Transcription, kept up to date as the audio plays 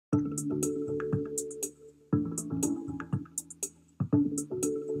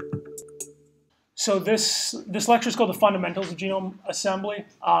So this lecture is called The Fundamentals of Genome Assembly.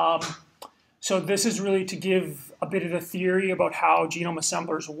 So this is really to give a bit of the theory about how genome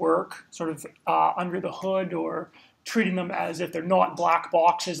assemblers work, sort of under the hood, or treating them as if they're not black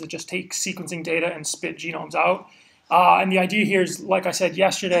boxes that just take sequencing data and spit genomes out. And the idea here is, like I said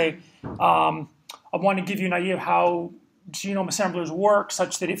yesterday, I want to give you an idea of how genome assemblers work,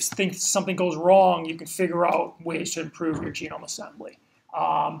 such that if something goes wrong, you can figure out ways to improve your genome assembly.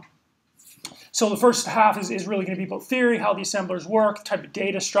 So the first half is really going to be about theory, how the assemblers work, the type of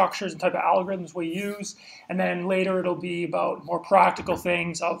data structures and type of algorithms we use. And then later it'll be about more practical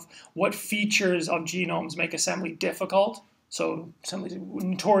things of what features of genomes make assembly difficult. So assembly is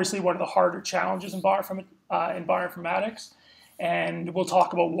notoriously one of the harder challenges in bioinformatics. And we'll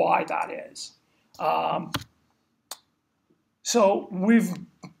talk about why that is. So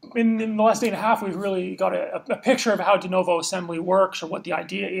in the last day and a half, we've really got a picture of how de novo assembly works, or what the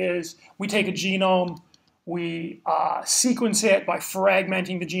idea is. We take a genome, we sequence it by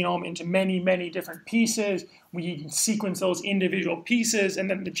fragmenting the genome into many, many different pieces. We sequence those individual pieces, and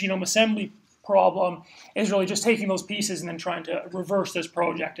then the genome assembly problem is really just taking those pieces and then trying to reverse this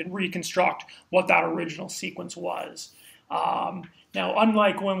project and reconstruct what that original sequence was. Now,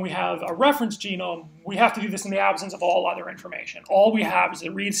 unlike when we have a reference genome, we have to do this in the absence of all other information. All we have is the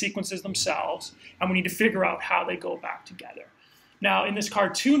read sequences themselves, and we need to figure out how they go back together. Now, in this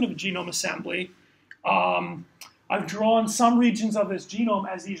cartoon of genome assembly, I've drawn some regions of this genome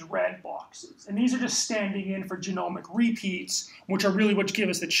as these red boxes. And these are just standing in for genomic repeats, which are really what give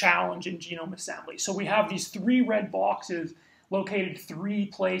us the challenge in genome assembly. So we have these 3 red boxes located 3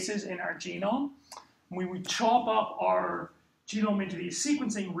 places in our genome. When we chop up our genome into these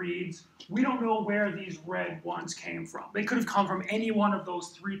sequencing reads, we don't know where these red ones came from. They could have come from any one of those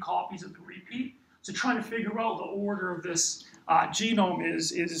 3 copies of the repeat. So trying to figure out the order of this genome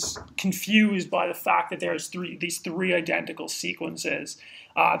is confused by the fact that there's these 3 identical sequences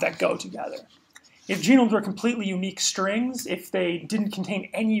that go together. If genomes were completely unique strings, if they didn't contain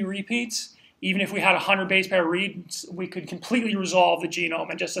any repeats, even if we had 100 base pair reads, we could completely resolve the genome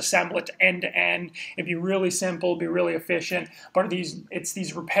and just assemble it end to end. It'd be really simple, be really efficient, but it's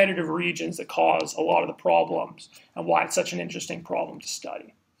these repetitive regions that cause a lot of the problems and why it's such an interesting problem to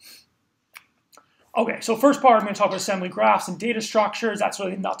study. Okay, so first part, I'm going to talk about assembly graphs and data structures. That's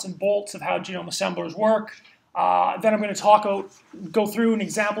really the nuts and bolts of how genome assemblers work. Then I'm going to go through an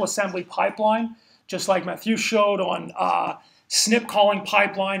example assembly pipeline, just like Matthew showed on SNP calling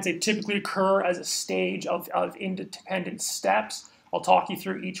pipelines. They typically occur as a stage of independent steps. I'll talk you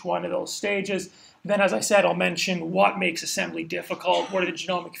through each one of those stages. Then, as I said, I'll mention what makes assembly difficult, what are the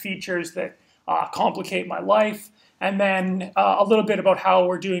genomic features that complicate my life, and then a little bit about how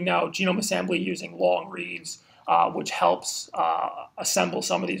we're doing now genome assembly using long reads, which helps assemble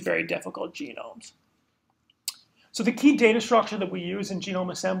some of these very difficult genomes. So the key data structure that we use in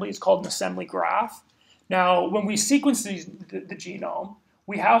genome assembly is called an assembly graph. Now, when we sequence the genome,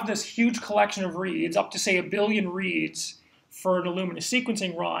 we have this huge collection of reads, up to say 1 billion reads for an Illumina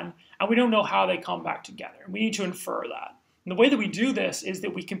sequencing run, and we don't know how they come back together. We need to infer that. And the way that we do this is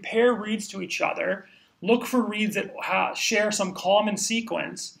that we compare reads to each other, look for reads that share some common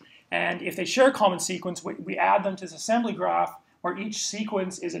sequence, and if they share a common sequence, we add them to this assembly graph, where each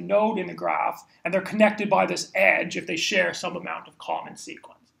sequence is a node in the graph, and they're connected by this edge if they share some amount of common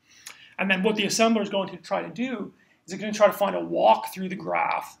sequence. And then what the assembler is going to try to do is they're going to try to find a walk through the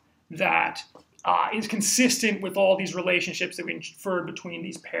graph that is consistent with all these relationships that we inferred between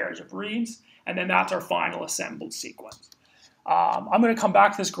these pairs of reads, and then that's our final assembled sequence. I'm going to come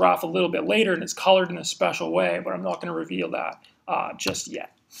back to this graph a little bit later, and it's colored in a special way, but I'm not going to reveal that just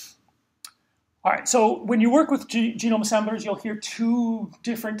yet. All right, so when you work with genome assemblers, you'll hear 2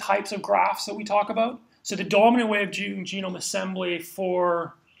 different types of graphs that we talk about. So the dominant way of doing genome assembly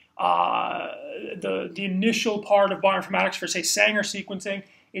for the initial part of bioinformatics for, say, Sanger sequencing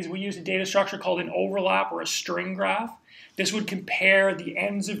is we use a data structure called an overlap or a string graph. This would compare the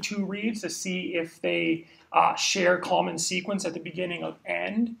ends of 2 reads to see if they share common sequence at the beginning of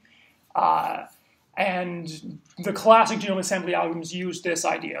end. And the classic genome assembly algorithms use this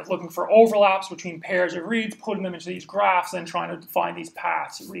idea of looking for overlaps between pairs of reads, putting them into these graphs, and trying to find these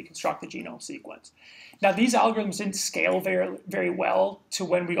paths to reconstruct the genome sequence. Now, these algorithms didn't scale very, very well to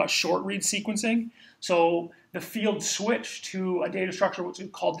when we got short read sequencing. So the field switched to a data structure which is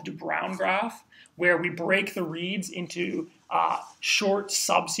called the de Bruijn graph, where we break the reads into short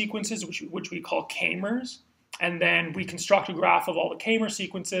subsequences, which we call k-mers. And then we construct a graph of all the k-mer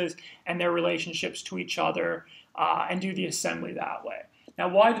sequences and their relationships to each other and do the assembly that way. Now,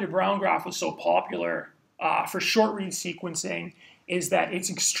 why the Brown graph was so popular for short read sequencing is that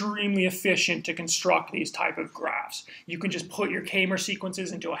it's extremely efficient to construct these type of graphs. You can just put your k-mer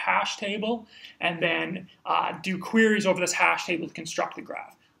sequences into a hash table and then do queries over this hash table to construct the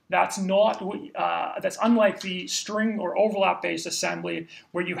graph. That's unlike the string or overlap-based assembly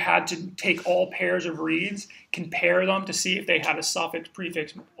where you had to take all pairs of reads, compare them to see if they had a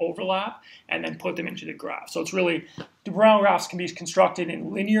suffix-prefix overlap, and then put them into the graph. So it's really, the Brown graphs can be constructed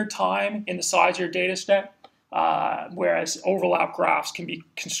in linear time in the size of your data set, whereas overlap graphs can be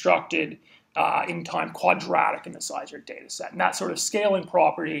constructed in time quadratic in the size of your data set. And that sort of scaling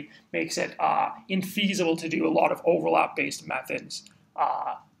property makes it infeasible to do a lot of overlap-based methods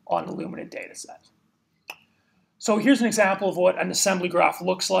on the Illumina data set. So here's an example of what an assembly graph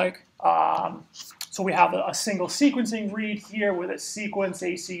looks like. So we have a single sequencing read here with a sequence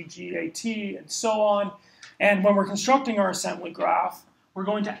A, C, G, A, T, and so on. And when we're constructing our assembly graph, we're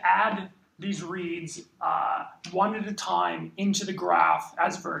going to add these reads one at a time into the graph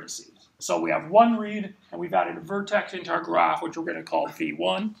as vertices. So we have one read, and we've added a vertex into our graph, which we're going to call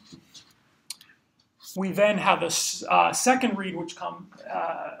V1. We then have a second read which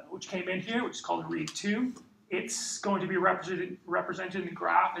came in here, which is called read 2. It's going to be represented in the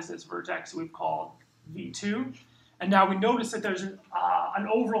graph as this vertex we've called V2. And now we notice that there's an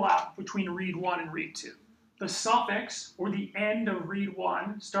overlap between read 1 and read 2. The suffix, or the end of read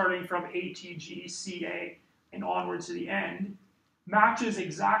 1, starting from ATG, CA, and onwards to the end, matches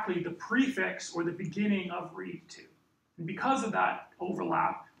exactly the prefix, or the beginning of read 2. And because of that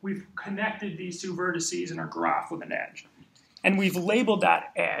overlap, we've connected these two vertices in our graph with an edge. And we've labeled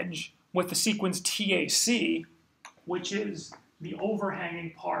that edge with the sequence TAC, which is the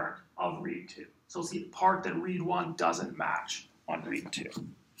overhanging part of read 2. So it's the part that read 1 doesn't match on read 2.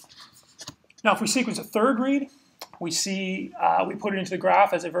 Now, if we sequence a third read, we put it into the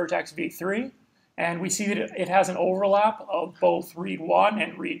graph as a vertex V3, and we see that it has an overlap of both read 1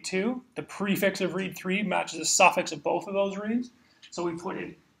 and read 2. The prefix of read 3 matches the suffix of both of those reads. So we put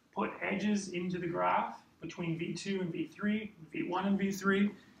edges into the graph between V2 and V3, V1 and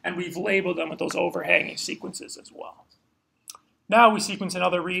V3, and we've labeled them with those overhanging sequences as well. Now we sequence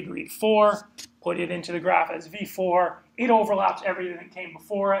another read, read 4, put it into the graph as V4. It overlaps everything that came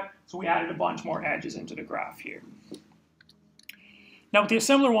before it, so we added a bunch more edges into the graph here. Now what the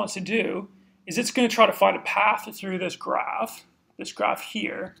assembler wants to do is it's going to try to find a path through this graph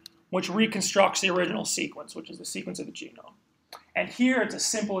here, which reconstructs the original sequence, which is the sequence of the genome. And here it's a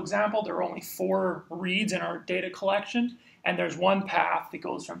simple example. There are only 4 reads in our data collection, and there's one path that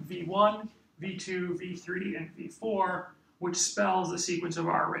goes from V1, V2, V3, and V4, which spells the sequence of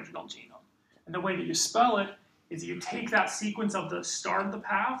our original genome. And the way that you spell it is you take that sequence of the start of the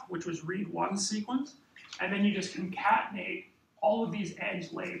path, which was read 1 sequence, and then you just concatenate all of these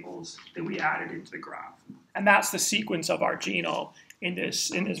edge labels that we added into the graph. And that's the sequence of our genome in this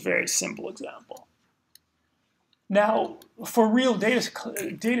very simple example. Now, for real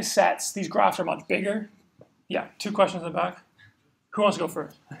data sets, these graphs are much bigger. Yeah, 2 questions in the back. Who wants to go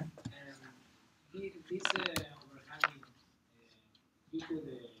first? This overhanging equal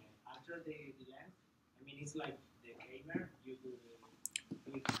after the length. I mean, it's like the k-mer. You do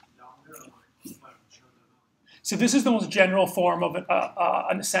it longer or shorter. So this is the most general form of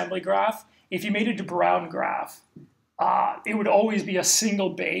an assembly graph. If you made a de Bruijn graph, it would always be a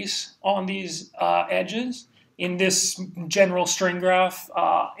single base on these edges. In this general string graph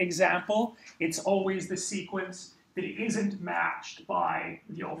example, it's always the sequence that isn't matched by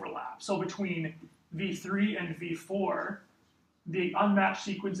the overlap. So between V3 and V4, the unmatched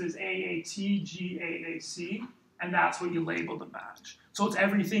sequence is AAT, GAAC, and that's what you label the match. So it's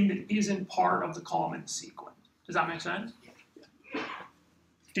everything that isn't part of the common sequence. Does that make sense? Yeah.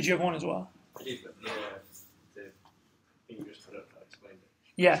 Did you have one as well? I did, but the thing you just put up, I explained it.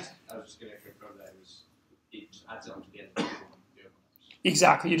 Yes. I was just going to confirm that it adds it on to the end.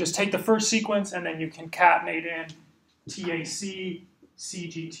 Exactly. You just take the first sequence and then you concatenate in TAC,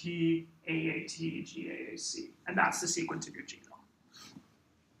 CGT, AAT, GAAC. And that's the sequence of your genome.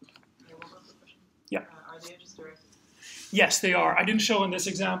 Okay, what was the question? Yeah. Are the edges directed? Yes, they are. I didn't show in this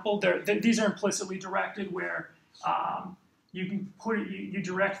example. These are implicitly directed where you can you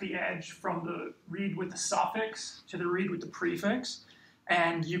direct the edge from the read with the suffix to the read with the prefix.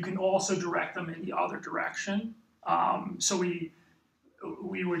 And you can also direct them in the other direction. So we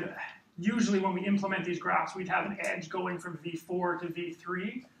would, usually when we implement these graphs, we'd have an edge going from V4 to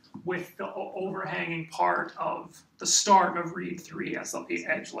V3 with the overhanging part of the start of read 3 as the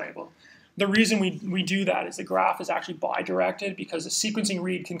edge label. The reason we do that is the graph is actually bidirected because the sequencing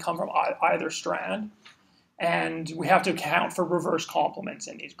read can come from either strand. and we have to account for reverse complements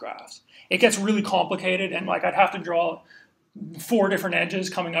in these graphs. It gets really complicated, and like I'd have to draw 4 different edges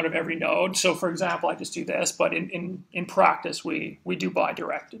coming out of every node. So for example, I just do this, but in practice, we do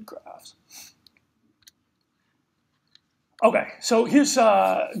bidirected graphs. Okay, so here's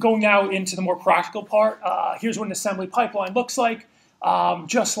going now into the more practical part. Here's what an assembly pipeline looks like.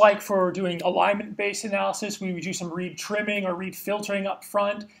 Just like for doing alignment-based analysis, we would do some read trimming or read filtering up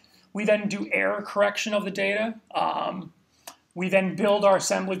front. We then do error correction of the data. We then build our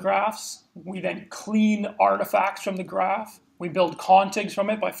assembly graphs. We then clean artifacts from the graph. We build contigs from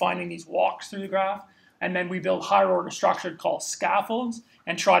it by finding these walks through the graph. And then we build higher order structure called scaffolds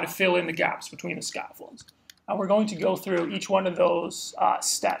and try to fill in the gaps between the scaffolds. And we're going to go through each one of those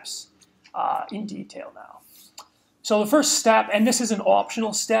steps in detail now. So the first step, and this is an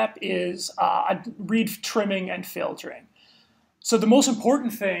optional step, is read trimming and filtering. So the most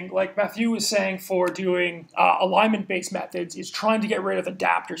important thing, like Matthew was saying for doing alignment-based methods, is trying to get rid of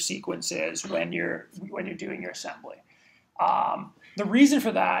adapter sequences when you're doing your assembly. The reason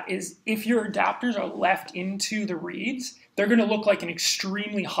for that is if your adapters are left into the reads, they're going to look like an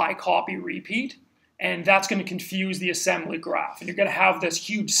extremely high copy repeat, and that's going to confuse the assembly graph. And you're going to have this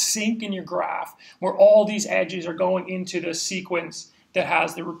huge sink in your graph where all these edges are going into the sequence that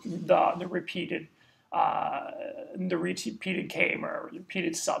has the repeated k-mer, or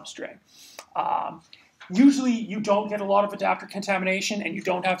repeated substring. Usually you don't get a lot of adapter contamination, and you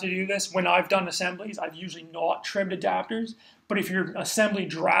don't have to do this. When I've done assemblies, I've usually not trimmed adapters. But if your assembly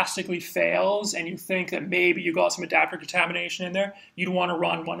drastically fails and you think that maybe you got some adapter contamination in there, you'd want to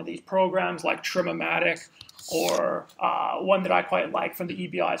run one of these programs like Trim-O-Matic, or one that I quite like from the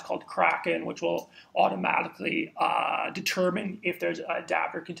EBI is called Kraken, which will automatically determine if there's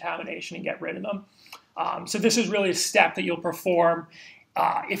adapter contamination and get rid of them. So this is really a step that you'll perform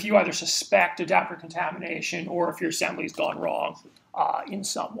if you either suspect adapter contamination or if your assembly's gone wrong in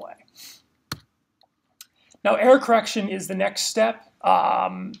some way. Now, error correction is the next step.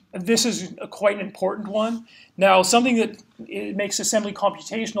 This is quite an important one. Now, something that makes assembly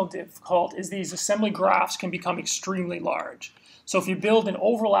computational difficult is these assembly graphs can become extremely large. So if you build an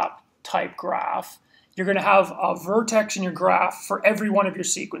overlap type graph, you're going to have a vertex in your graph for every one of your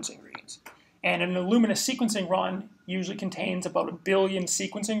sequencing reads. And an Illumina sequencing run usually contains about 1 billion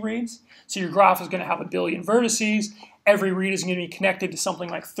sequencing reads. So your graph is going to have 1 billion vertices. Every read is going to be connected to something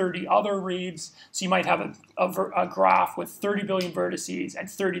like 30 other reads. So you might have a graph with 30 billion vertices and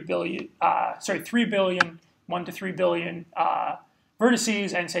 3 billion, 1 to 3 billion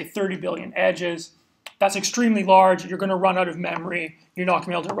vertices and say 30 billion edges. That's extremely large. You're going to run out of memory. You're not going to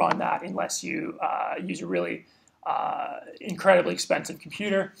be able to run that unless you use a really incredibly expensive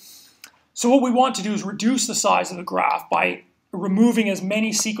computer. So what we want to do is reduce the size of the graph by removing as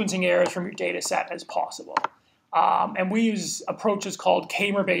many sequencing errors from your data set as possible. And we use approaches called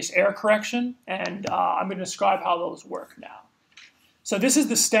k-mer-based error correction, and I'm going to describe how those work now. So this is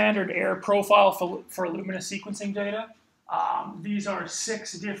the standard error profile for Illumina sequencing data. These are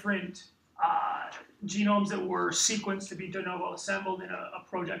 6 different genomes that were sequenced to be de novo assembled in a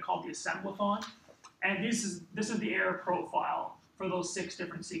project called the Assemblathon. And this is the error profile for those 6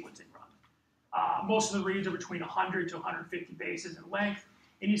 different sequencing runs. Most of the reads are between 100 to 150 bases in length.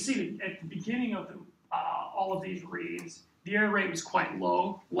 And you see that at the beginning of all of these reads, the error rate was quite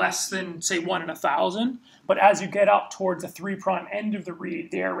low, less than, say, 1 in 1,000. But as you get up towards the 3' end of the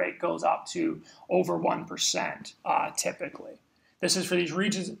read, the error rate goes up to over 1% typically. This is for these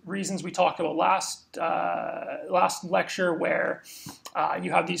reasons we talked about last lecture, where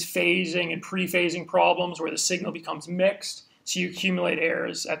you have these phasing and pre-phasing problems where the signal becomes mixed. So you accumulate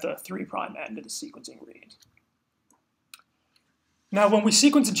errors at the 3' end of the sequencing read. Now, when we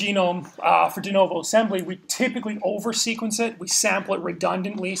sequence a genome for de novo assembly, we typically over-sequence it. We sample it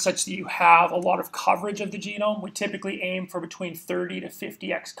redundantly such that you have a lot of coverage of the genome. We typically aim for between 30 to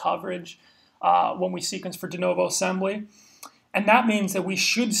 50x coverage when we sequence for de novo assembly. And that means that we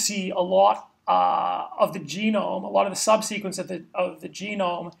should see a lot of the genome, a lot of the subsequence of the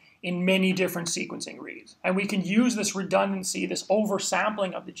genome in many different sequencing reads. And we can use this redundancy, this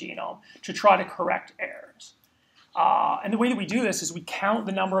oversampling of the genome, to try to correct errors. And the way that we do this is we count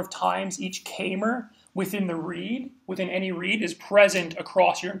the number of times each k-mer within any read, is present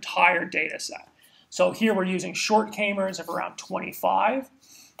across your entire data set. So here we're using short k-mers of around 25,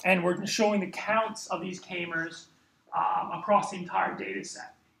 and we're showing the counts of these k-mers across the entire data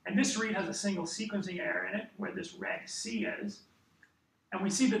set. And this read has a single sequencing error in it, where this red C is. And we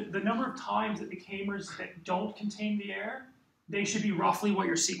see that the number of times that the k-mers that don't contain the error, they should be roughly what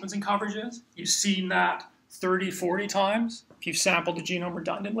your sequencing coverage is. You've seen that 30, 40 times if you sample the genome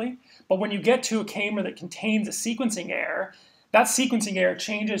redundantly. But when you get to a k-mer that contains a sequencing error, that sequencing error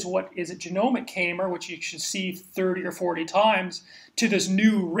changes what is a genomic k-mer, which you should see 30 or 40 times, to this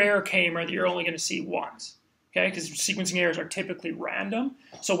new rare k-mer that you're only going to see once. Okay, because sequencing errors are typically random.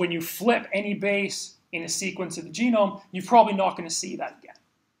 So when you flip any base in a sequence of the genome, you're probably not going to see that again.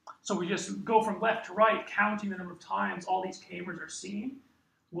 So we just go from left to right, counting the number of times all these k-mers are seen.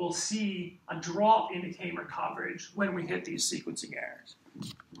 We'll see a drop in the k-mer coverage when we hit these sequencing errors.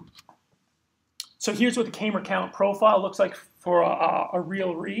 So here's what the k-mer count profile looks like for a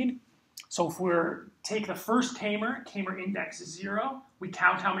real read. So if we take the first k-mer index is 0, we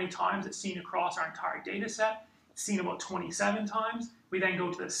count how many times it's seen across our entire data set. It's seen about 27 times. We then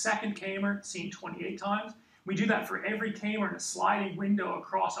go to the second k-mer, it's seen 28 times. We do that for every k-mer in a sliding window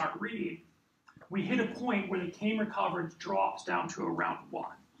across our read. We hit a point where the k-mer coverage drops down to around 1.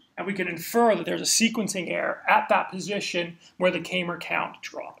 And we can infer that there's a sequencing error at that position where the k-mer count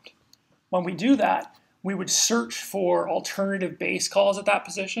dropped. When we do that, we would search for alternative base calls at that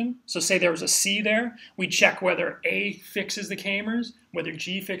position. So say there was a C there, we'd check whether A fixes the k-mers, whether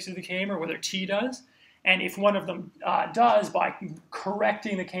G fixes the k-mer, whether T does. And if one of them does, by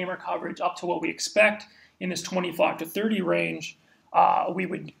correcting the k-mer coverage up to what we expect in this 25 to 30 range, we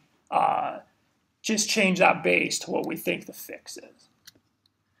would just change that base to what we think the fix is.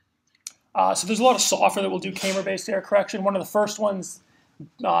 So there's a lot of software that will do k-mer-based error correction. One of the first ones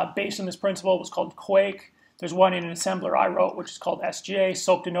based on this principle was called Quake. There's one in an assembler I wrote, which is called SGA,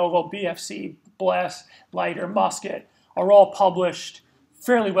 SOAP de Novo, BFC, Bless, Lighter, Musket, are all published,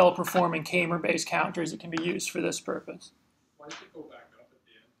 fairly well-performing k-mer-based counters that can be used for this purpose. Why does it go back up at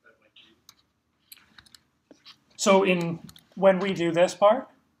the end? That, like, So when we do this part,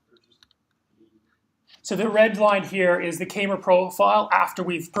 so the red line here is the k-mer profile after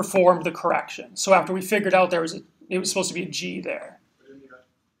we've performed the correction. So after we figured out it was supposed to be a G there.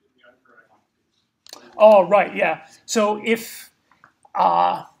 Oh, right, yeah. So if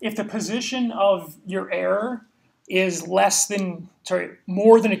the position of your error is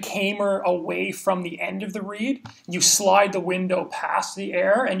more than a k-mer away from the end of the read, you slide the window past the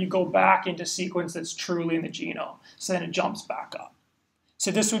error and you go back into sequence that's truly in the genome. So then it jumps back up.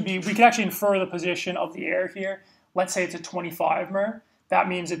 So this would be, we can actually infer the position of the error here. Let's say it's a 25-mer. That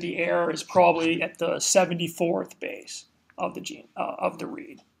means that the error is probably at the 74th base of the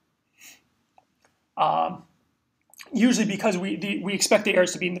read. Usually because we expect the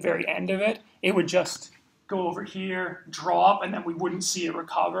errors to be in the very end of it, it would just go over here, drop, and then we wouldn't see it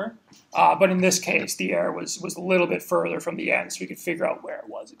recover. But in this case, the error was a little bit further from the end, so we could figure out where it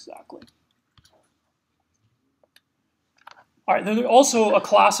was exactly. All right, there's also a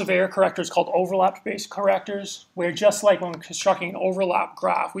class of error correctors called overlap-based correctors, where just like when constructing an overlap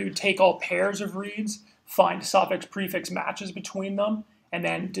graph, we would take all pairs of reads, find suffix-prefix matches between them, and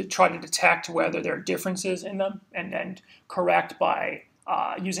then to try to detect whether there are differences in them, and then correct by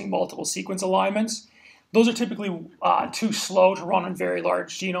using multiple sequence alignments. Those are typically too slow to run on very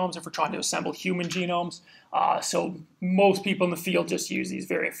large genomes if we're trying to assemble human genomes. So most people in the field just use these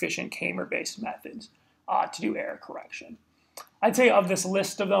very efficient k-mer-based methods to do error correction. I'd say of this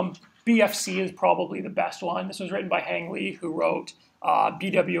list of them, BFC is probably the best one. This was written by Hang Li, who wrote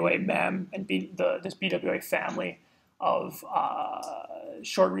BWA MEM and this BWA family of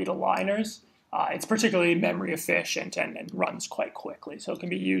short read aligners. It's particularly memory efficient and runs quite quickly, so it can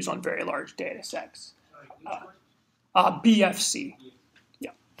be used on very large data sets. BFC.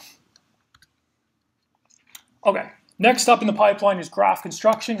 Yeah. Okay. Next up in the pipeline is graph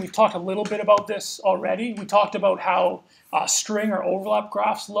construction. We've talked a little bit about this already. We talked about how string or overlap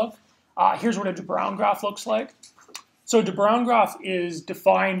graphs look. Here's what a de Bruijn graph looks like. So a de Bruijn graph is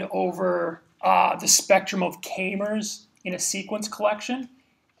defined over the spectrum of k-mers in a sequence collection.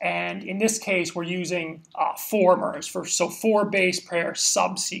 And in this case, we're using 4 mers, so 4 base pair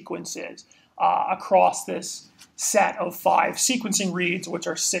subsequences across this set of 5 sequencing reads, which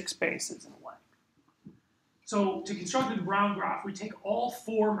are 6 bases in length. So to construct a de Bruijn graph, we take all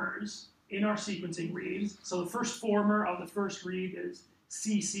 4 mers in our sequencing reads. So the first 4 mer of the first read is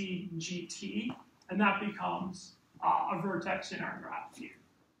CCGT, and that becomes a vertex in our graph here.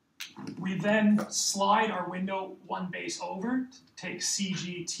 We then slide our window 1 base over to take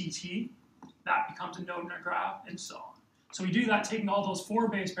CGTT. That becomes a node in our graph, and so on. So we do that taking all those 4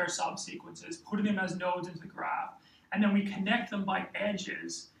 base pair subsequences, putting them as nodes into the graph, and then we connect them by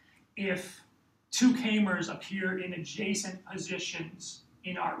edges if 2 k-mers appear in adjacent positions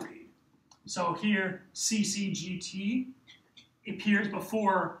in our read. So here, CCGT appears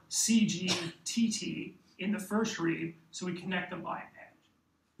before CGTT in the first read, so we connect them by an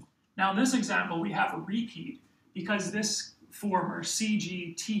edge. Now in this example, we have a repeat because this former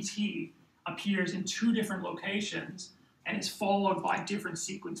CGTT appears in 2 different locations and is followed by different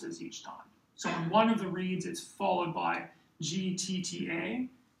sequences each time. So in one of the reads, it's followed by GTTA.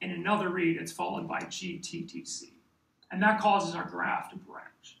 In another read, it's followed by GTTC. And that causes our graph to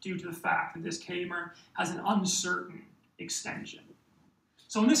branch due to the fact that this k-mer has an uncertain extension.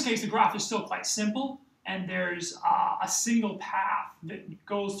 So in this case, the graph is still quite simple, and there's a single path that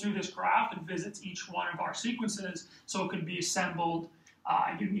goes through this graph and visits each one of our sequences, so it could be assembled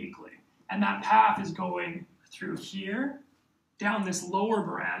uniquely. And that path is going through here, down this lower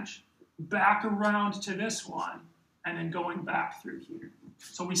branch, back around to this one, and then going back through here.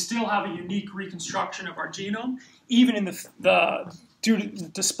 So we still have a unique reconstruction of our genome, even in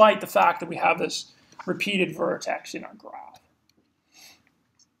despite the fact that we have this repeated vertex in our graph.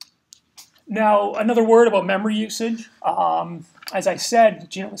 Now, another word about memory usage. As I said,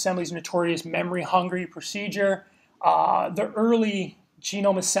 genome assembly is a notorious memory-hungry procedure. The early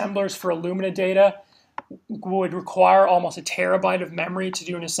genome assemblers for Illumina data would require almost a terabyte of memory to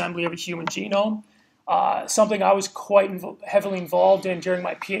do an assembly of a human genome. Something I was quite heavily involved in during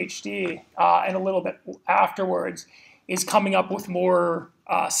my PhD and a little bit afterwards is coming up with more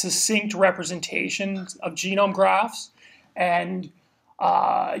succinct representations of genome graphs and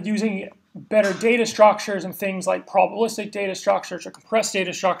using better data structures and things like probabilistic data structures or compressed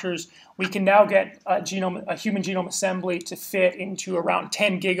data structures. We can now get a human genome assembly to fit into around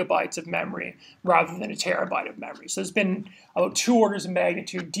 10 gigabytes of memory rather than a terabyte of memory. So there's been about 2 orders of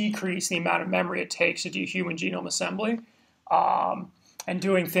magnitude decrease in the amount of memory it takes to do human genome assembly. And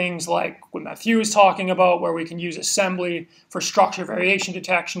doing things like what Matthew was talking about, where we can use assembly for structure variation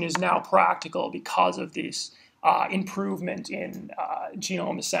detection, is now practical because of these improvement in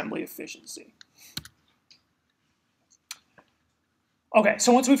genome assembly efficiency. Okay,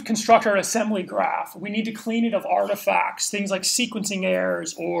 so once we've constructed our assembly graph, we need to clean it of artifacts, things like sequencing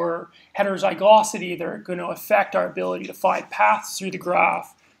errors or heterozygosity that are going to affect our ability to find paths through the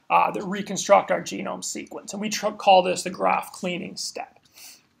graph that reconstruct our genome sequence. And we call this the graph cleaning step.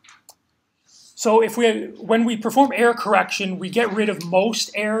 So when we perform error correction, we get rid of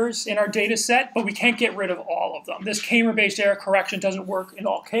most errors in our data set, but we can't get rid of all of them. This k-mer-based error correction doesn't work in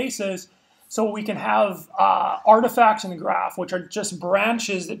all cases, so we can have artifacts in the graph, which are just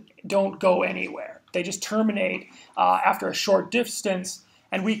branches that don't go anywhere. They just terminate after a short distance,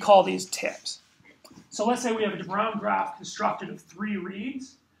 and we call these tips. So let's say we have a de Bruijn graph constructed of 3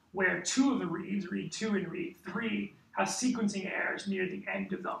 reads, where 2 of the reads, read 2 and read 3, have sequencing errors near the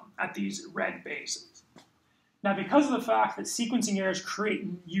end of them at these red bases. Now, because of the fact that sequencing errors create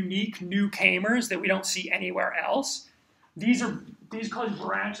unique new k-mers that we don't see anywhere else, these cause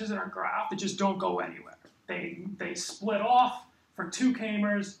branches in our graph that just don't go anywhere. They split off for 2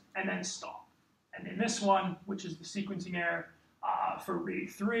 k-mers and then stop. And in this one, which is the sequencing error for read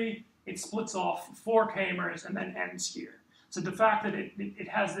 3, it splits off 4 k-mers and then ends here. So the fact that it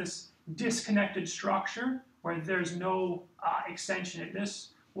has this disconnected structure where there's no extension in this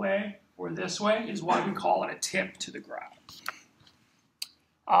way or this way is why we call it a tip to the graph.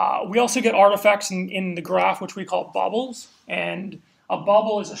 We also get artifacts in the graph which we call bubbles, and a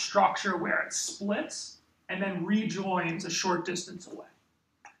bubble is a structure where it splits and then rejoins a short distance away.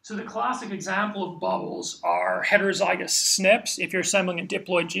 So the classic example of bubbles are heterozygous SNPs if you're assembling a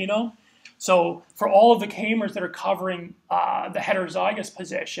diploid genome. So for all of the k-mers that are covering the heterozygous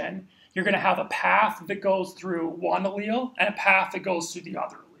position, you're going to have a path that goes through one allele and a path that goes through the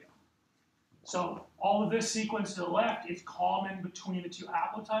other allele. So all of this sequence to the left is common between the 2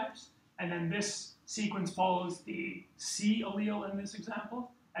 haplotypes, and then this sequence follows the C allele in this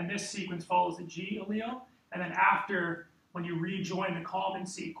example, and this sequence follows the G allele, and then after, when you rejoin the common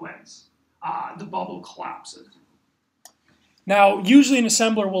sequence, the bubble collapses. Now, usually an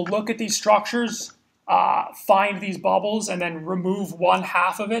assembler will look at these structures, find these bubbles, and then remove one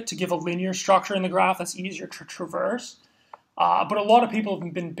half of it to give a linear structure in the graph that's easier to traverse. But a lot of people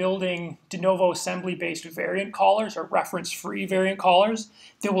have been building de novo assembly-based variant callers or reference-free variant callers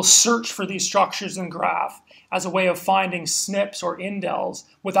that will search for these structures in the graph as a way of finding SNPs or indels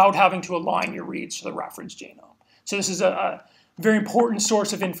without having to align your reads to the reference genome. So this is a very important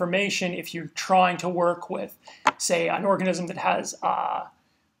source of information if you're trying to work with, say, an organism that has a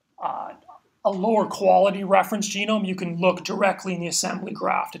lower quality reference genome. You can look directly in the assembly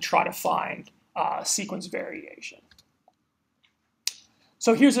graph to try to find sequence variation.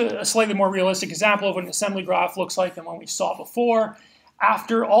 So here's a slightly more realistic example of what an assembly graph looks like than one we saw before.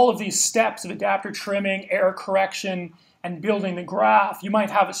 After all of these steps of adapter trimming, error correction, and building the graph, you might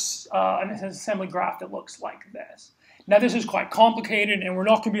have an assembly graph that looks like this. Now this is quite complicated, and we're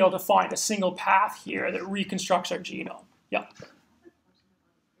not going to be able to find a single path here that reconstructs our genome. Yeah.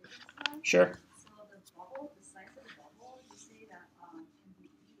 Sure. So the bubble, the size of the bubble, you say that can be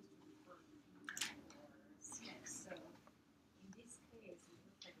used for or SNPs. So in this case, it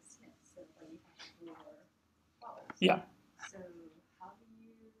looks like a SNP, so but you have four bubbles. Yeah. So how do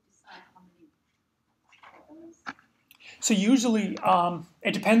you decide how many bubbles? So usually,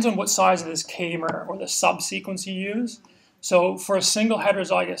 it depends on what size of this k-mer or the subsequence you use. So for a single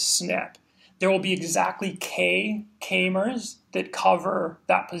heterozygous SNP, there will be exactly k k-mers that cover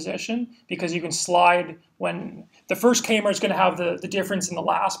that position, because you can slide when the first k-mer is going to have the difference in the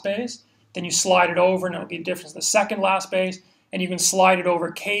last base, then you slide it over and it'll be a difference in the second last base, and you can slide it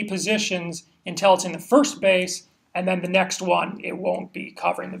over k positions until it's in the first base, and then the next one, it won't be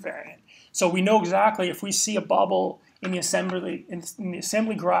covering the variant. So we know exactly if we see a bubble in the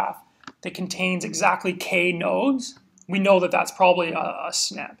assembly graph that contains exactly k nodes, we know that that's probably a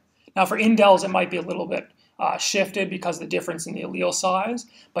SNP. Now for indels, it might be a little bit shifted because of the difference in the allele size,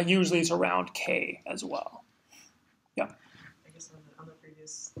 but usually it's around k as well. Yeah. I guess on the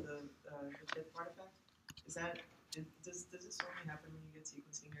previous, the fifth artifact, is that, does this only happen when you get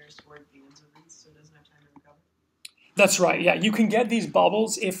sequencing errors toward the ends of reads, so it doesn't have time to recover? That's right, yeah. You can get these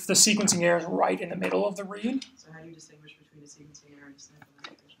bubbles if the sequencing error is right in the middle of the read. So how do you distinguish between a sequencing error and a SNP in that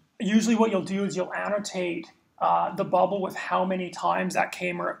situation? Usually what you'll do is you'll annotate the bubble with how many times that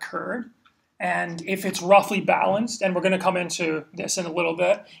k-mer occurred. And if it's roughly balanced, and we're going to come into this in a little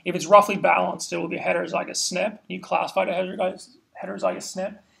bit, if it's roughly balanced, it will be a heterozygous SNP. You classify it a heterozygous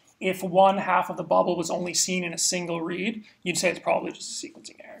SNP. If one half of the bubble was only seen in a single read, you'd say it's probably just a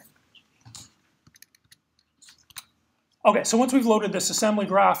sequencing error. Okay, so once we've loaded this assembly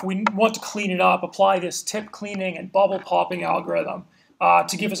graph, we want to clean it up, apply this tip cleaning and bubble popping algorithm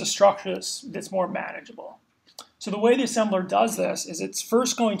to give us a structure that's more manageable. So the way the assembler does this is it's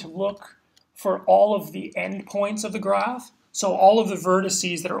first going to look for all of the endpoints of the graph, so all of the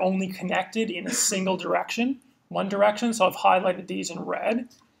vertices that are only connected in a single direction, one direction, so I've highlighted these in red,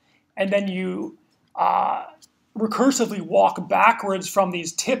 and then you recursively walk backwards from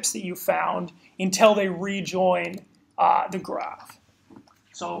these tips that you found until they rejoin the graph.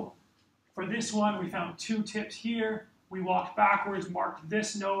 So for this one, we found two tips here. We walked backwards, marked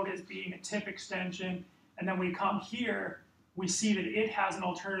this node as being a tip extension, and then we come here, we see that it has an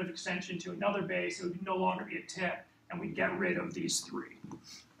alternative extension to another base. It would no longer be a tip, and we get rid of these three.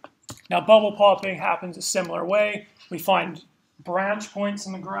 Now bubble popping happens a similar way. We find branch points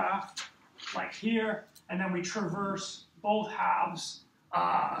in the graph, like here, and then we traverse both halves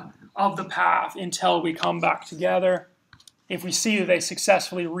of the path until we come back together. If we see that they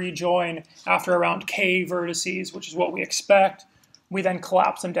successfully rejoin after around k vertices, which is what we expect, we then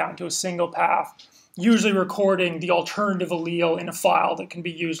collapse them down to a single path, usually recording the alternative allele in a file that can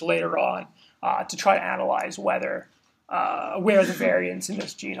be used later on to try to analyze where the variants in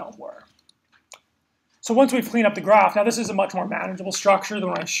this genome were. So once we've cleaned up the graph, now this is a much more manageable structure than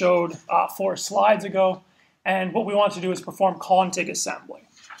what I showed 4 slides ago, and what we want to do is perform contig assembly.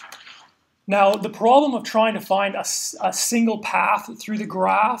 Now, the problem of trying to find a single path through the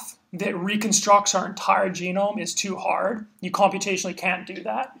graph that reconstructs our entire genome is too hard. You computationally can't do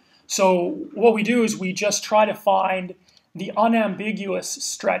that. So what we do is we just try to find the unambiguous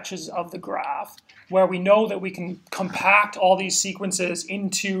stretches of the graph where we know that we can compact all these sequences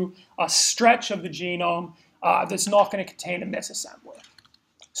into a stretch of the genome that's not going to contain a misassembly.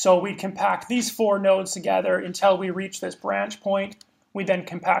 So we compact these 4 nodes together until we reach this branch point. We then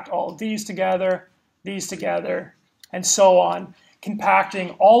compact all of these together, and so on,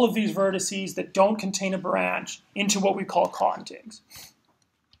 compacting all of these vertices that don't contain a branch into what we call contigs.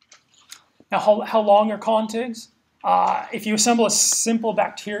 Now, how long are contigs? If you assemble a simple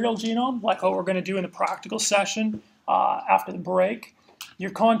bacterial genome, like what we're going to do in the practical session after the break,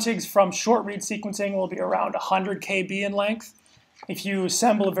 your contigs from short read sequencing will be around 100 kb in length. If you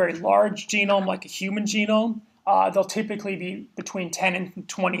assemble a very large genome, like a human genome, they'll typically be between 10 and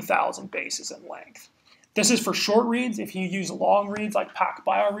 20,000 bases in length. This is for short reads. If you use long reads like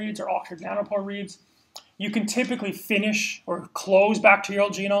PacBio reads or Oxford Nanopore reads, you can typically finish or close bacterial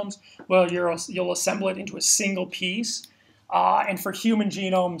genomes where you'll assemble it into a single piece. And for human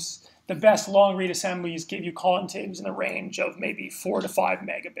genomes, the best long read assemblies give you contigs in the range of maybe 4 to 5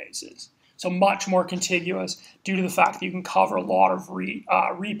 megabases. So much more contiguous due to the fact that you can cover a lot of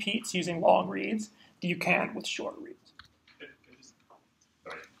repeats using long reads that you can with short reads.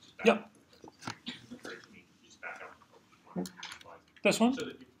 Yep. This one? So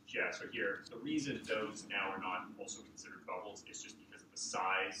yeah, so here, the reason those now are not also considered bubbles is just because of the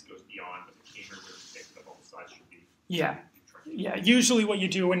size goes beyond what the k-mer would predict the bubble size should be. Yeah. Yeah, usually what you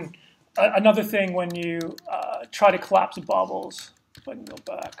do, and another thing when you try to collapse bubbles, if I can go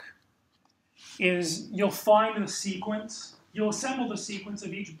back, is you'll find the sequence, you'll assemble the sequence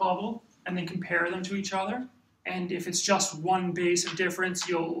of each bubble and then compare them to each other. And if it's just one basic difference,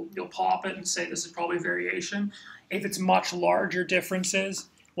 you'll pop it and say this is probably variation. If it's much larger differences,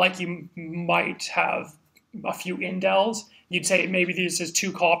 like you might have a few indels, you'd say maybe this is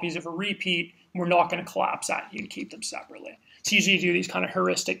 2 copies of a repeat. We're not going to collapse that. You can keep them separately. So usually you do these kind of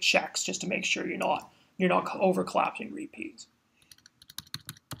heuristic checks just to make sure you're not over collapsing repeats.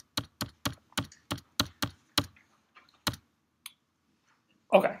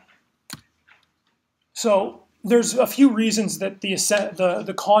 Okay. So there's a few reasons that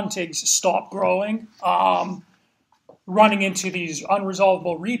the contigs stop growing. Running into these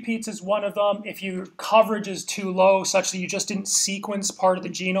unresolvable repeats is one of them. If your coverage is too low, such that you just didn't sequence part of the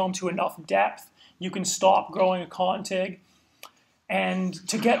genome to enough depth, you can stop growing a contig. And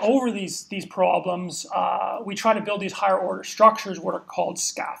to get over these problems, we try to build these higher order structures, what are called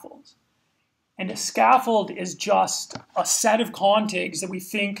scaffolds. And a scaffold is just a set of contigs that we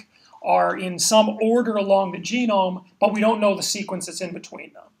think are in some order along the genome, but we don't know the sequence that's in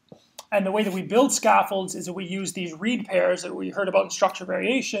between them. And the way that we build scaffolds is that we use these read pairs that we heard about in structure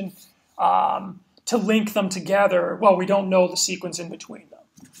variation to link them together. Well, we don't know the sequence in between them.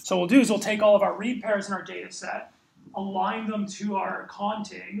 So what we'll do is we'll take all of our read pairs in our data set, align them to our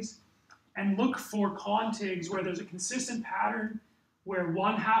contigs, and look for contigs where there's a consistent pattern where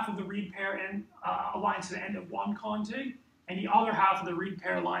one half of the read pair aligns to the end of one contig, and the other half of the read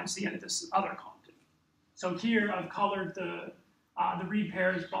pair aligns to the end of this other contig. So here I've colored the read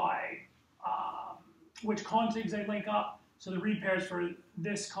pairs by which contigs they link up. So the read pairs for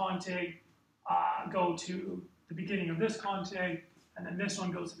this contig go to the beginning of this contig, and then this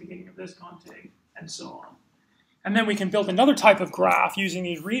one goes to the beginning of this contig, and so on. And then we can build another type of graph using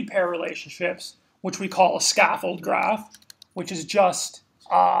these read pair relationships, which we call a scaffold graph, which is just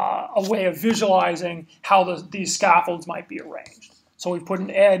a way of visualizing how these scaffolds might be arranged. So we've put an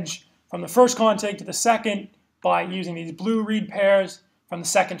edge from the first contig to the second by using these blue read pairs, from the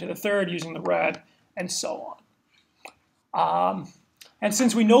second to the third using the red, and so on. And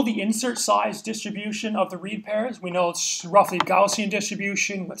since we know the insert size distribution of the read pairs, we know it's roughly Gaussian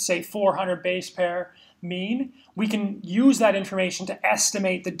distribution with, say, 400 base pair mean, we can use that information to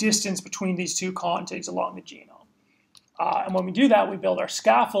estimate the distance between these two contigs along the genome. And when we do that, we build our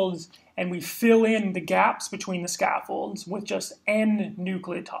scaffolds, and we fill in the gaps between the scaffolds with just n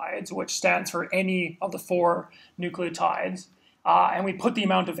nucleotides, which stands for any of the 4 nucleotides. And we put the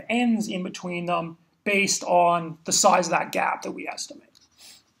amount of n's in between them based on the size of that gap that we estimate.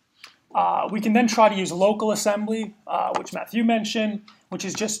 We can then try to use local assembly, which Matthew mentioned, which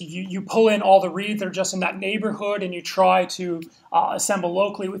is just you pull in all the reads that are just in that neighborhood, and you try to assemble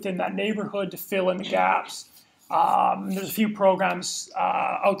locally within that neighborhood to fill in the gaps. There's a few programs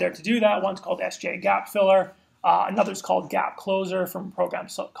out there to do that. One's called SJ Gap Filler. Another's called Gap Closer from a program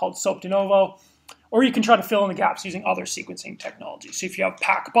called SOAP de Novo. Or you can try to fill in the gaps using other sequencing technologies. So if you have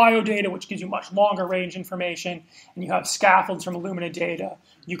PacBio data, which gives you much longer range information, and you have scaffolds from Illumina data,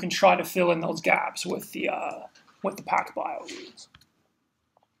 you can try to fill in those gaps with the PacBio reads.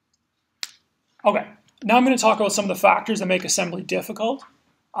 Okay, now I'm going to talk about some of the factors that make assembly difficult.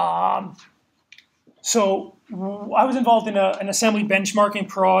 So I was involved in an assembly benchmarking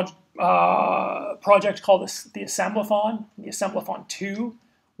project called the Assemblathon 2,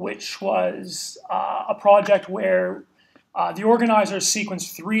 which was a project where the organizers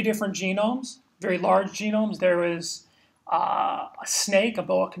sequenced 3 different genomes, very large genomes. There was a snake, a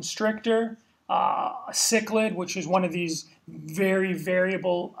boa constrictor, a cichlid, which is one of these very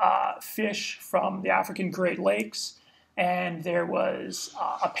variable fish from the African Great Lakes, and there was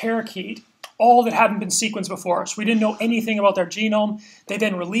a parakeet, all that hadn't been sequenced before. So we didn't know anything about their genome. They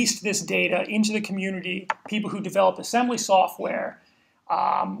then released this data into the community, people who developed assembly software.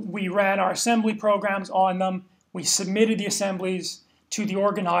 We ran our assembly programs on them. We submitted the assemblies to the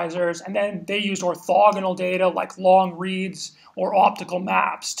organizers, and then they used orthogonal data like long reads or optical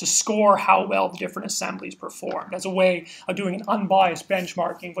maps to score how well the different assemblies performed as a way of doing an unbiased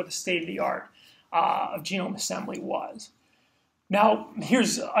benchmarking of what the state-of-the-art of genome assembly was. Now,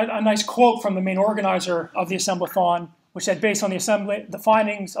 here's a nice quote from the main organizer of the Assemblathon, which said, based on the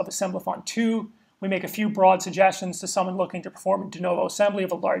findings of Assemblathon 2, we make a few broad suggestions to someone looking to perform a de novo assembly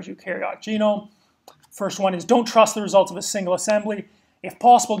of a large eukaryotic genome. First one is, don't trust the results of a single assembly. If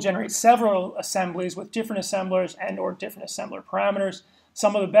possible, generate several assemblies with different assemblers and or different assembler parameters.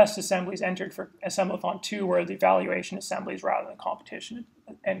 some of the best assemblies entered for Assemblathon 2 were the evaluation assemblies rather than competition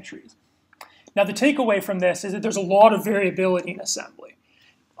entries. Now, the takeaway from this is that there's a lot of variability in assembly.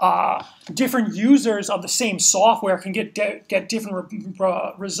 Different users of the same software can get different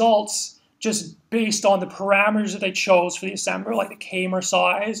results just based on the parameters that they chose for the assembler, like the k-mer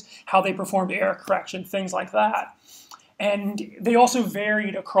size, how they performed error correction, things like that. And they also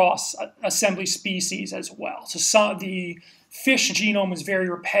varied across assembly species as well. So the fish genome was very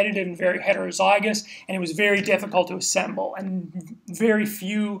repetitive and very heterozygous, and it was very difficult to assemble. And very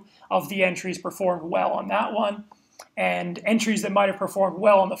few of the entries performed well on that one. And entries that might have performed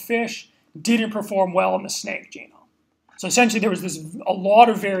well on the fish didn't perform well on the snake genome. So essentially there was a lot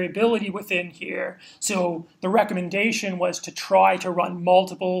of variability within here. So the recommendation was to try to run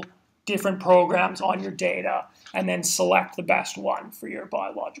multiple different programs on your data and then select the best one for your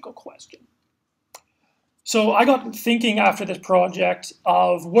biological question. So I got thinking after this project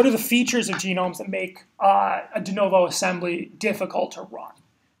of what are the features of genomes that make a de novo assembly difficult to run.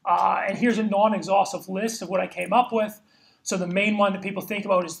 And here's a non-exhaustive list of what I came up with. So the main one that people think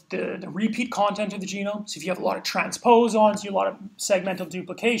about is the repeat content of the genome. So if you have a lot of transposons, a lot of segmental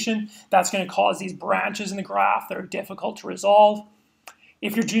duplication, that's going to cause these branches in the graph that are difficult to resolve.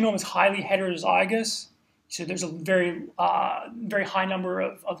 If your genome is highly heterozygous, so there's a very high number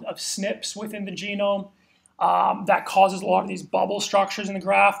of SNPs within the genome, that causes a lot of these bubble structures in the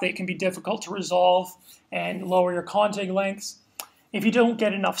graph. They can be difficult to resolve and lower your contig lengths. If you don't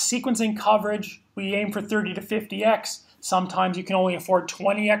get enough sequencing coverage, we aim for 30 to 50x. Sometimes you can only afford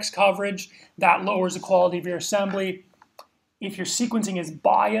 20x coverage. That lowers the quality of your assembly. If your sequencing is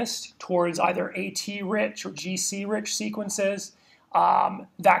biased towards either AT-rich or GC-rich sequences,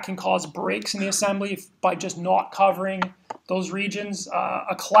 that can cause breaks in the assembly by just not covering those regions.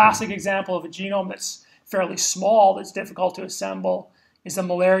 A classic example of a genome that's fairly small, that's difficult to assemble, is the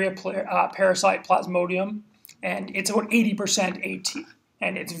malaria parasite Plasmodium, and it's about 80% AT.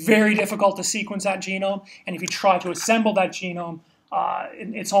 And it's very difficult to sequence that genome, and if you try to assemble that genome,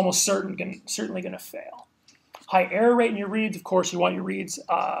 it's almost certainly going to fail. High error rate in your reads, of course, you want your reads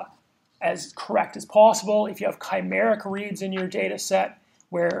as correct as possible. If you have chimeric reads in your data set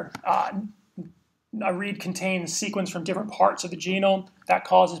where a read contains sequence from different parts of the genome, that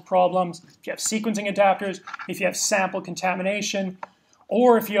causes problems. If you have sequencing adapters, if you have sample contamination,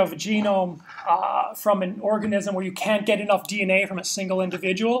 or if you have a genome from an organism where you can't get enough DNA from a single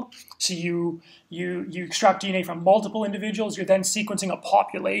individual, so you extract DNA from multiple individuals, you're then sequencing a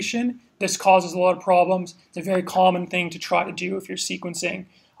population. This causes a lot of problems. It's a very common thing to try to do if you're sequencing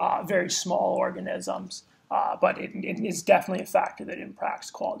very small organisms, but it is definitely a factor that impacts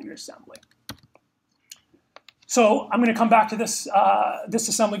quality of your assembly. So I'm going to come back to this, this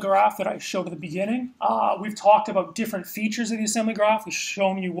assembly graph that I showed at the beginning. We've talked about different features of the assembly graph. We've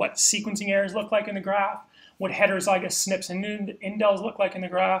shown you what sequencing errors look like in the graph, what heterozygous SNPs and indels look like in the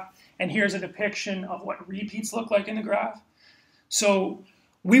graph, and here's a depiction of what repeats look like in the graph. So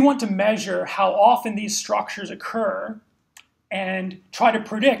we want to measure how often these structures occur and try to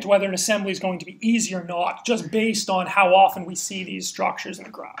predict whether an assembly is going to be easy or not, just based on how often we see these structures in the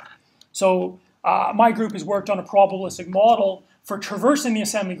graph. So my group has worked on a probabilistic model for traversing the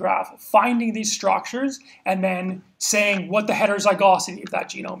assembly graph, finding these structures, and then saying what the heterozygosity of that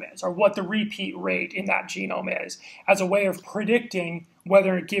genome is, or what the repeat rate in that genome is, as a way of predicting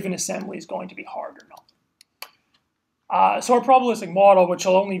whether a given assembly is going to be hard or not. So our probabilistic model, which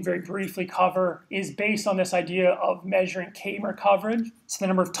I'll only very briefly cover, is based on this idea of measuring k-mer coverage. It's the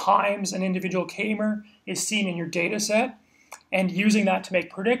number of times an individual k-mer is seen in your data set, and using that to make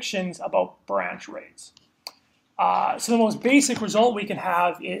predictions about branch rates. So the most basic result we can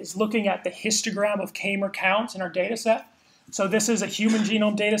have is looking at the histogram of k-mer counts in our data set. So this is a human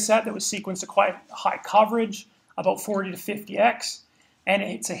genome data set that was sequenced at quite high coverage, about 40 to 50x. And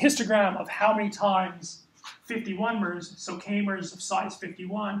it's a histogram of how many times 51 mers, so k-mers of size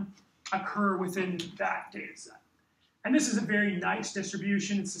 51, occur within that data set. And this is a very nice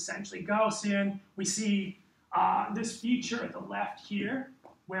distribution. It's essentially Gaussian. We see this feature at the left here,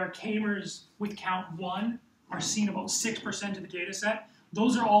 where k-mers with count 1 are seen about 6% of the data set.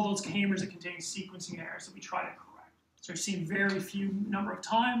 Those are all those k-mers that contain sequencing errors that we try to correct. So they're seen very few number of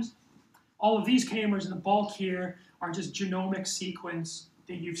times. All of these k-mers in the bulk here are just genomic sequence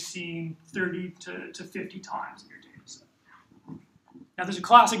that you've seen 30 to 50 times in your data set. Now there's a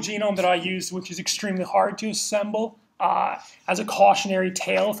classic genome that I use, which is extremely hard to assemble, as a cautionary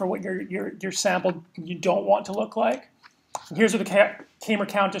tale for what your sample you don't want to look like. And here's what the k-mer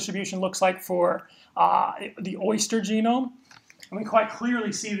count distribution looks like for the oyster genome. And we quite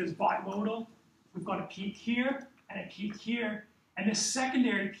clearly see this bimodal. We've got a peak here and a peak here. And this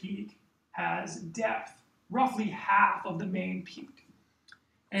secondary peak has depth, roughly half of the main peak.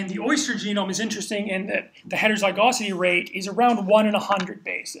 And the oyster genome is interesting in that the heterozygosity rate is around 1 in 100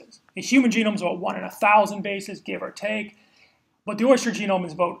 bases. The human genome is about 1 in 1,000 bases, give or take. But the oyster genome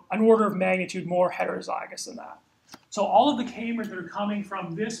is about an order of magnitude more heterozygous than that. So all of the k-mers that are coming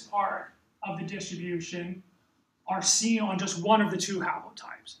from this part of the distribution are seen on just one of the two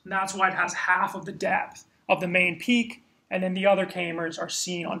haplotypes. And that's why it has half of the depth of the main peak, and then the other k-mers are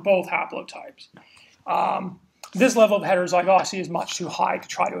seen on both haplotypes. This level of heterozygosity is much too high to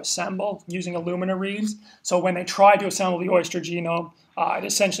try to assemble using Illumina reads. So when they tried to assemble the oyster genome, it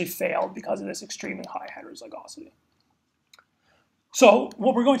essentially failed because of this extremely high heterozygosity. So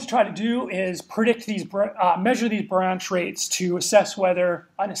what we're going to try to do is predict these, measure these branch rates to assess whether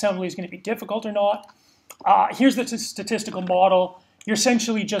an assembly is going to be difficult or not. Here's the statistical model. You're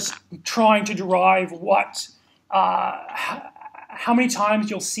essentially just trying to derive what, how many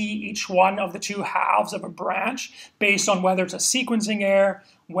times you'll see each one of the two halves of a branch based on whether it's a sequencing error,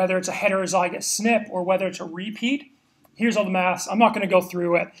 whether it's a heterozygous SNP, or whether it's a repeat. Here's all the math. I'm not going to go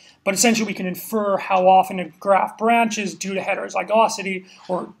through it, but essentially we can infer how often a graph branches due to heterozygosity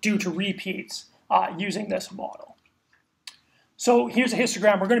or due to repeats using this model. So here's a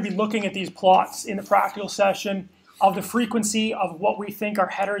histogram. We're going to be looking at these plots in the practical session of the frequency of what we think are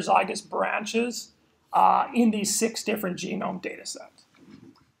heterozygous branches in these 6 different genome data sets.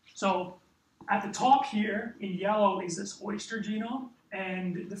 So at the top here in yellow is this oyster genome,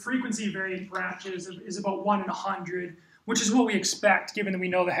 and the frequency of variant branches is about 1 in 100, which is what we expect given that we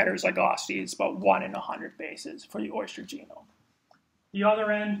know the heterozygosity is about 1 in 100 bases for the oyster genome. The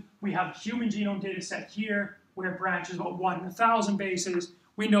other end, we have a human genome data set here where branches about 1 in 1,000 bases.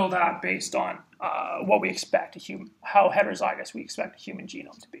 We know that based on what we expect how heterozygous we expect a human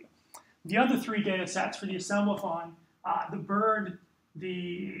genome to be. The other 3 data sets for the assemblathon, the bird,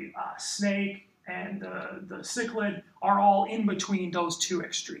 the snake, and the cichlid are all in between those 2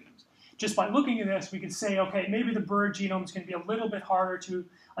 extremes. Just by looking at this, we can say, okay, maybe the bird genome is going to be a little bit harder to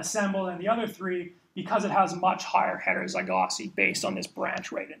assemble than the other 3 because it has much higher heterozygosity based on this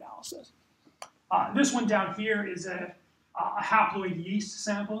branch rate analysis. This one down here is a haploid yeast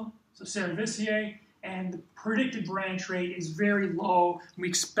sample, so Cerevisiae, and the predicted branch rate is very low. We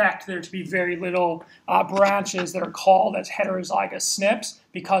expect there to be very little branches that are called as heterozygous SNPs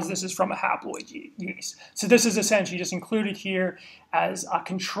because this is from a haploid yeast. So this is essentially just included here as a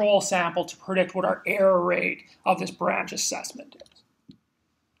control sample to predict what our error rate of this branch assessment is.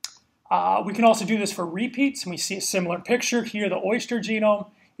 We can also do this for repeats, and we see a similar picture here. The oyster genome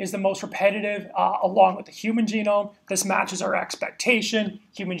is the most repetitive along with the human genome. This matches our expectation.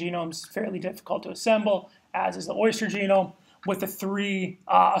 Human genome is fairly difficult to assemble, as is the oyster genome, with the 3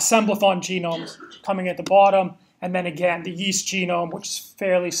 assemblathon genomes coming at the bottom. And then again, the yeast genome, which is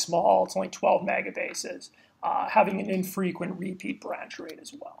fairly small, it's only 12 megabases, having an infrequent repeat branch rate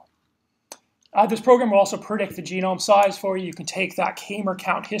as well. This program will also predict the genome size for you. You can take that k-mer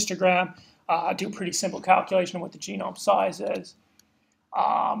count histogram, do a pretty simple calculation of what the genome size is.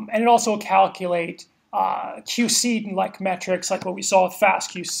 And it also will calculate QC-like metrics, like what we saw with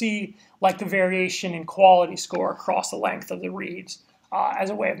FastQC, like the variation in quality score across the length of the reads, as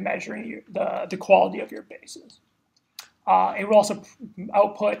a way of measuring the quality of your bases. It will also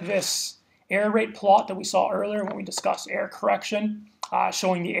output this error rate plot that we saw earlier when we discussed error correction,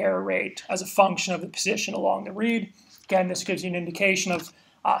 showing the error rate as a function of the position along the read. Again, this gives you an indication of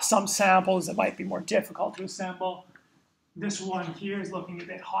some samples that might be more difficult to assemble. This one here is looking a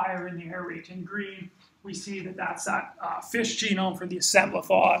bit higher in the error rate in green. We see that that's that fish genome for the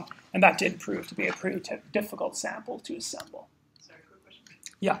assemblathon, and that did prove to be a pretty difficult sample to assemble. Sorry, quick question.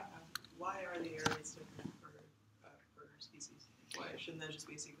 Yeah. Why are the error rates different for species? Why shouldn't that just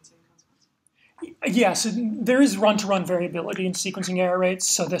be a sequencing consequence? Yeah, so there is run-to-run variability in sequencing error rates,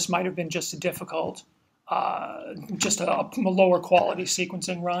 so this might have been just a difficult, just a lower quality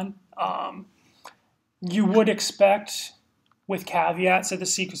sequencing run. You would expect, with caveats, that the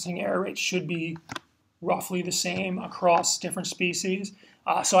sequencing error rate should be roughly the same across different species.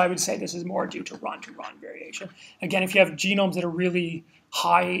 So I would say this is more due to run-to-run variation. Again, if you have genomes that are really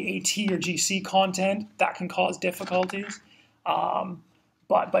high AT or GC content, that can cause difficulties.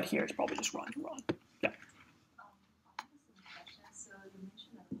 But here it's probably just run-to-run. Yeah. I have some questions. So you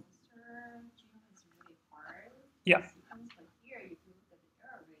mentioned that oyster genome is really hard. Yeah. Sequence, but here, if you look at the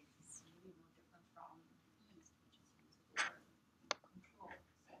error rate, it's really no different from yeast, which is used for control.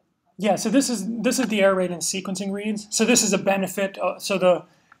 Yeah, so this is the error rate in sequencing reads. So this is a benefit. So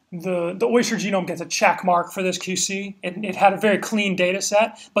the oyster genome gets a check mark for this QC. It had a very clean data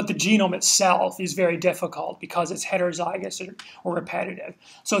set, but the genome itself is very difficult because it's heterozygous or repetitive.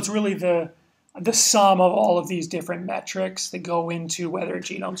 So it's really the sum of all of these different metrics that go into whether a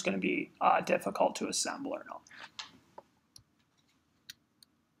genome is going to be difficult to assemble or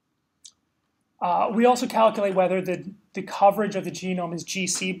not. We also calculate whether the coverage of the genome is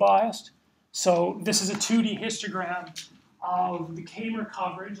GC biased. So this is a 2D histogram of the K-mer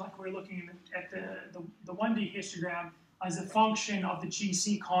coverage, like we're looking at the 1D histogram, as a function of the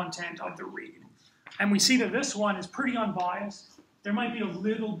GC content of the read. And we see that this one is pretty unbiased. There might be a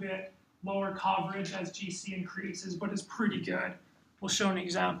little bit lower coverage as GC increases, but it's pretty good. We'll show an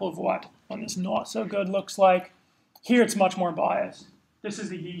example of what when it's not so good looks like. Here it's much more biased. This is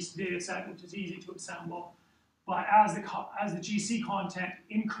the yeast data set, which is easy to assemble. But as the GC content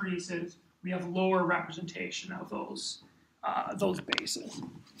increases, we have lower representation of those bases.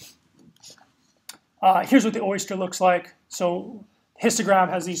 Here's what the oyster looks like. So histogram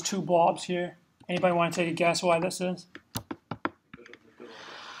has these two blobs here. Anybody want to take a guess why this is?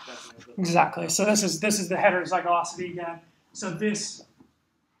 Exactly. So this is the heterozygosity again. So this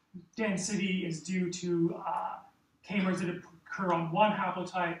density is due to K-mers that occur on one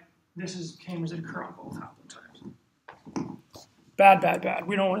haplotype. This is K-mers that occur on both haplotypes. Bad, bad, bad.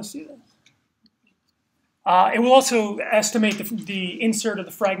 We don't want to see this. It will also estimate the insert of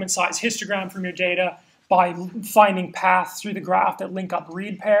the fragment size histogram from your data by finding paths through the graph that link up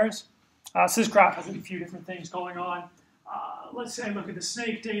read pairs. So this graph has a few different things going on. Let's say I look at the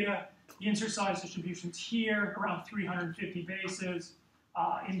snake data. The insert size distribution's here, around 350 bases.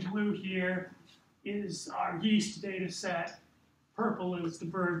 In blue here is our yeast data set. Purple is the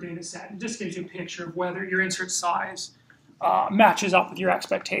bird data set. It just gives you a picture of whether your insert size matches up with your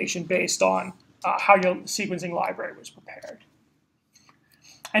expectation based on how your sequencing library was prepared.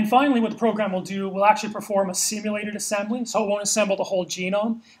 And finally, what the program will do, will actually perform a simulated assembly. So it won't assemble the whole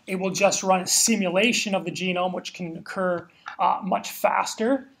genome. It will just run a simulation of the genome, which can occur much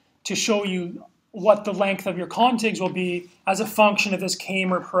faster, to show you what the length of your contigs will be as a function of this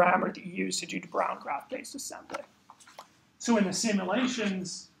K-mer parameter that you use to do the Brown graph-based assembly. So in the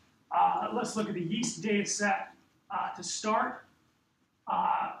simulations, let's look at the yeast data set to start.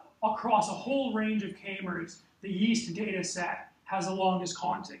 Across a whole range of K-mers, the yeast data set has the longest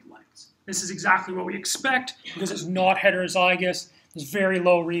contig lengths. This is exactly what we expect because it's not heterozygous. There's very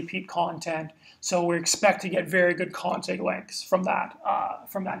low repeat content, so we expect to get very good contig lengths from that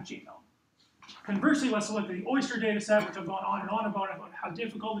genome. Conversely, let's look at the oyster data set, which I've gone on and on about how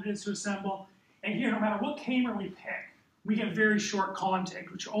difficult it is to assemble. And here, no matter what K-mer we pick, we get very short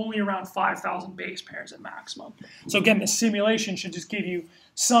contigs, which are only around 5,000 base pairs at maximum. So again, this simulation should just give you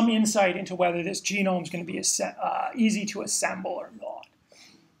some insight into whether this genome is going to be easy to assemble or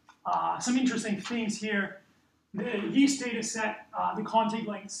not. Some interesting things here. The yeast data set, the contig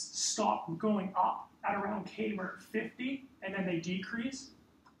lengths stop going up at around K-mer 50, and then they decrease.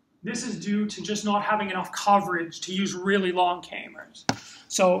 This is due to just not having enough coverage to use really long K-mers.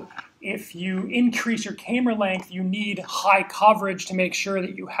 So if you increase your K-mer length, you need high coverage to make sure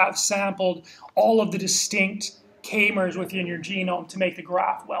that you have sampled all of the distinct K-mers within your genome to make the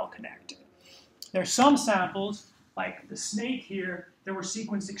graph well connected. There are some samples, like the snake here, that were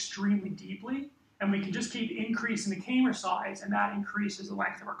sequenced extremely deeply, and we can just keep increasing the K-mer size, and that increases the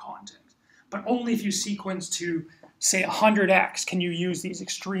length of our contigs. But only if you sequence to, say, 100x can you use these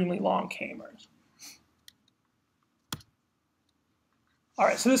extremely long K-mers. All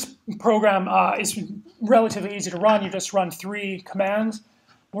right, so this program is relatively easy to run. You just run 3 commands.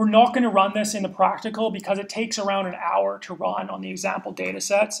 We're not going to run this in the practical because it takes around an hour to run on the example data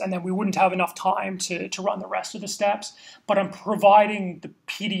sets, and then we wouldn't have enough time to run the rest of the steps. But I'm providing the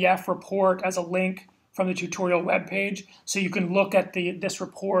PDF report as a link from the tutorial webpage, so you can look at this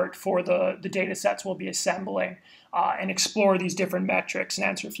report for the data sets we'll be assembling and explore these different metrics and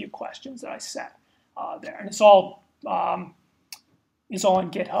answer a few questions that I set there. And it's all on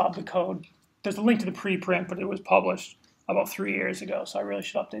GitHub, the code. There's a link to the preprint, but it was published about 3 years ago, so I really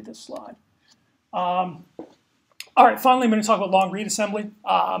should update this slide. All right, finally, I'm going to talk about long read assembly.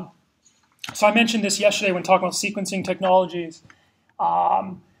 So I mentioned this yesterday when talking about sequencing technologies,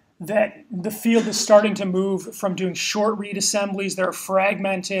 that the field is starting to move from doing short read assemblies that are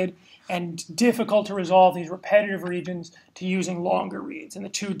fragmented and difficult to resolve these repetitive regions to using longer reads. And the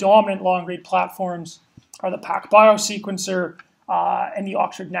 2 dominant long read platforms are the PacBio sequencer and the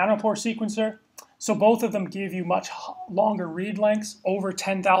Oxford Nanopore sequencer. So both of them give you much longer read lengths, over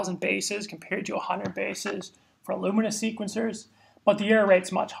 10,000 bases compared to 100 bases for Illumina sequencers, but the error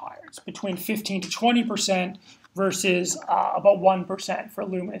rate's much higher. It's between 15 to 20% versus about 1% for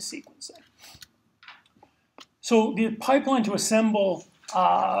Illumina sequencing. So the pipeline to assemble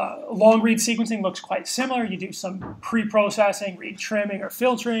long-read sequencing looks quite similar. You do some pre-processing, read trimming or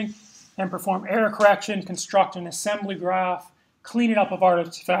filtering, and perform error correction, construct an assembly graph, clean it up of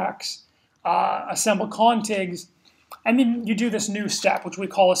artifacts, assemble contigs, and then you do this new step, which we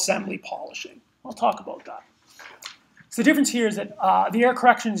call assembly polishing. I'll talk about that. So the difference here is that the error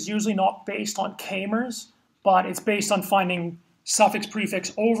correction is usually not based on k-mers, but it's based on finding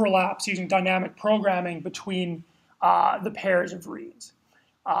suffix-prefix overlaps using dynamic programming between the pairs of reads.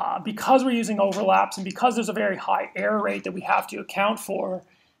 Because we're using overlaps and because there's a very high error rate that we have to account for,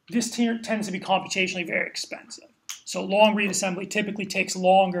 this tends to be computationally very expensive. So long read assembly typically takes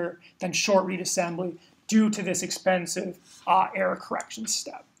longer than short read assembly due to this expensive error correction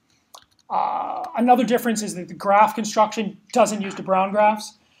step. Another difference is that the graph construction doesn't use de Bruijn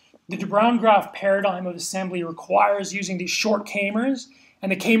graphs. The de Bruijn graph paradigm of assembly requires using these short k-mers,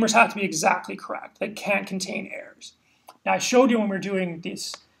 and the k-mers have to be exactly correct. They can't contain errors. Now, I showed you when we were doing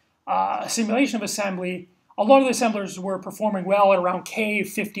this simulation of assembly, a lot of the assemblers were performing well at around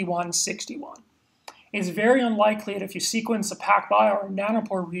K51, 61. It's very unlikely that if you sequence a PacBio or a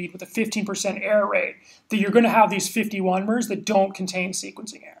nanopore read with a 15% error rate, that you're going to have these 51-mers that don't contain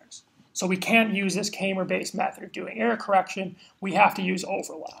sequencing errors. So we can't use this k-mer-based method of doing error correction. We have to use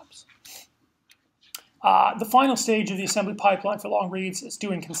overlaps. The final stage of the assembly pipeline for long reads is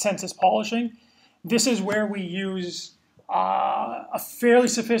doing consensus polishing. This is where we use a fairly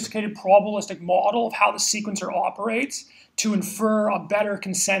sophisticated probabilistic model of how the sequencer operates to infer a better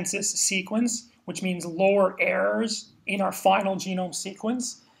consensus sequence, which means lower errors in our final genome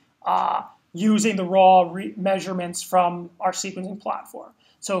sequence, using the raw measurements from our sequencing platform.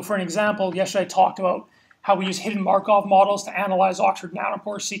 So for an example, yesterday I talked about how we use hidden Markov models to analyze Oxford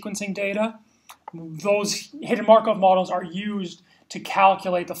nanopore sequencing data. Those hidden Markov models are used to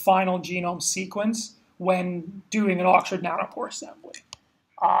calculate the final genome sequence when doing an Oxford nanopore assembly.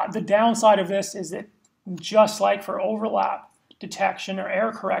 The downside of this is that just like for overlap detection or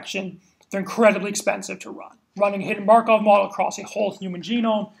error correction, they're incredibly expensive to run. Running a hidden Markov model across a whole human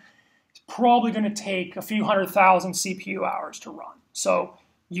genome is probably going to take a few 100,000 CPU hours to run. So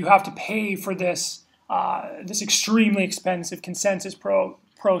you have to pay for this, this extremely expensive consensus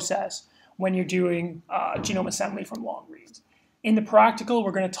process when you're doing genome assembly from long reads. In the practical,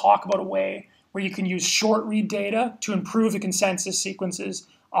 we're going to talk about a way where you can use short read data to improve the consensus sequences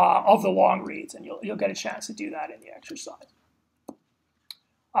of the long reads, and you'll get a chance to do that in the exercise.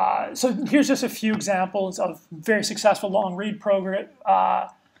 So here's just a few examples of very successful long read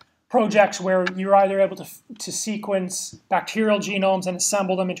projects where you're either able to sequence bacterial genomes and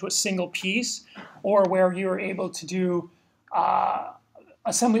assemble them into a single piece, or where you're able to do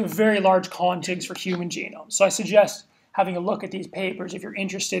assembly of very large contigs for human genomes. So I suggest having a look at these papers if you're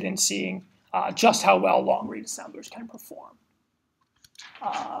interested in seeing just how well long-read assemblers can perform.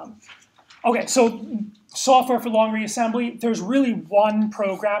 Okay, so software for long-read assembly, there's really one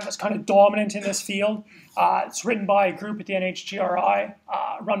program that's kind of dominant in this field. It's written by a group at the NHGRI,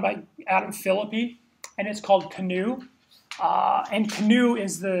 run by Adam Philippi, and it's called Canoe. And Canoe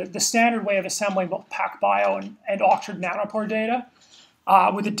is the standard way of assembling both PacBio and Oxford nanopore data,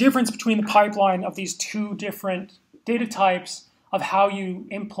 with the difference between the pipeline of these two different data types of how you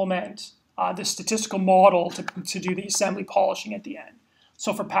implement the statistical model to do the assembly polishing at the end.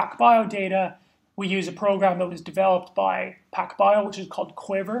 So for PacBio data, we use a program that was developed by PacBio, which is called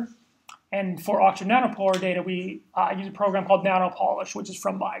Quiver. And for Oxford nanopore data, we use a program called NanoPolish, which is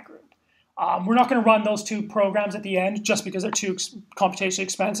from my group. We're not going to run those two programs at the end just because they're too computationally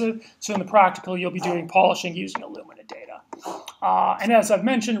expensive. So in the practical, you'll be doing polishing using Illumina data. And as I've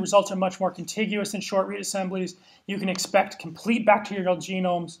mentioned, results are much more contiguous than short read assemblies. You can expect complete bacterial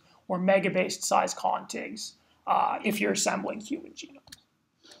genomes or megabase size contigs if you're assembling human genomes.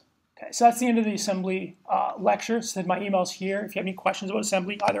 Okay, so that's the end of the assembly lecture. So my email's here. If you have any questions about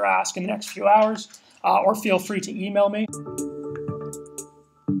assembly, either ask in the next few hours or feel free to email me.